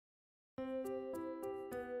Hi,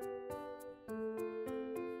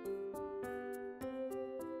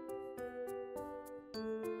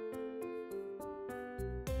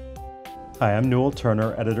 I'm Newell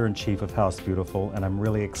Turner, Editor-in-Chief of House Beautiful, and I'm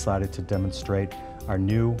really excited to demonstrate our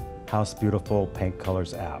new House Beautiful Paint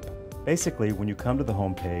Colors app. Basically, when you come to the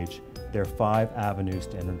home page, there are 5 avenues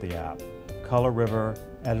to enter the app: Color River,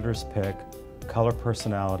 Editor's Pick, Color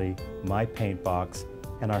Personality, My Paint Box,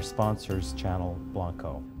 and our sponsors channel,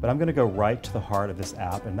 Blanco. But I'm going to go right to the heart of this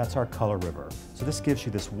app, and that's our Color River. So this gives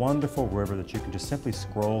you this wonderful river that you can just simply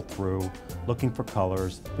scroll through looking for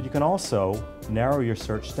colors, but you can also narrow your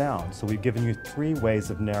search down. So we've given you 3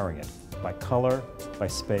 ways of narrowing it: by color, by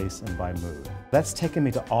space, and by mood. That's taken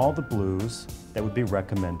me to all the blues that would be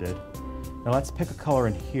recommended. Now let's pick a color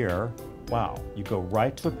in here. Wow, you go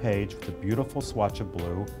right to a page with a beautiful swatch of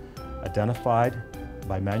blue, identified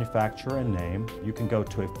by manufacturer and name. You can go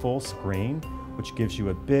to a full screen, which gives you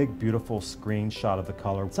a big, beautiful screenshot of the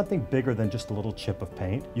color, something bigger than just a little chip of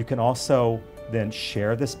paint. You can also then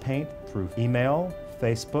share this paint through email,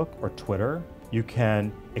 Facebook, or Twitter. You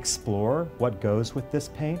can explore what goes with this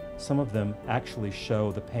paint. Some of them actually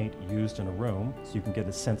show the paint used in a room, so you can get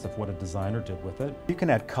a sense of what a designer did with it. You can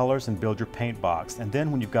add colors and build your paint box, and then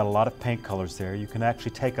when you've got a lot of paint colors there, you can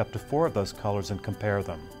actually take up to 4 of those colors and compare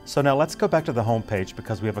them. So now let's go back to the home page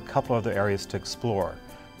because we have a couple other areas to explore.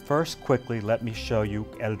 First, quickly, let me show you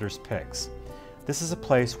Editor's Picks. This is a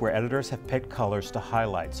place where editors have picked colors to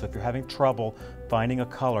highlight, so if you're having trouble finding a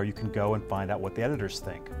color, you can go and find out what the editors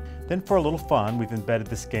think. Then for a little fun, we've embedded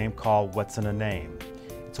this game called What's in a Name.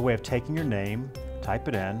 It's a way of taking your name, type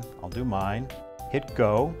it in, I'll do mine, hit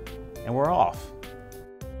go, and we're off.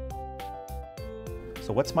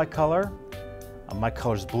 So what's my color? My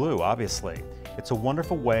color's blue, obviously. It's a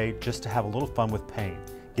wonderful way just to have a little fun with paint,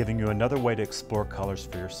 giving you another way to explore colors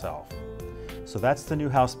for yourself. So that's the new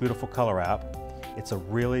House Beautiful Color app. It's a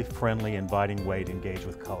really friendly, inviting way to engage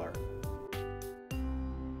with color.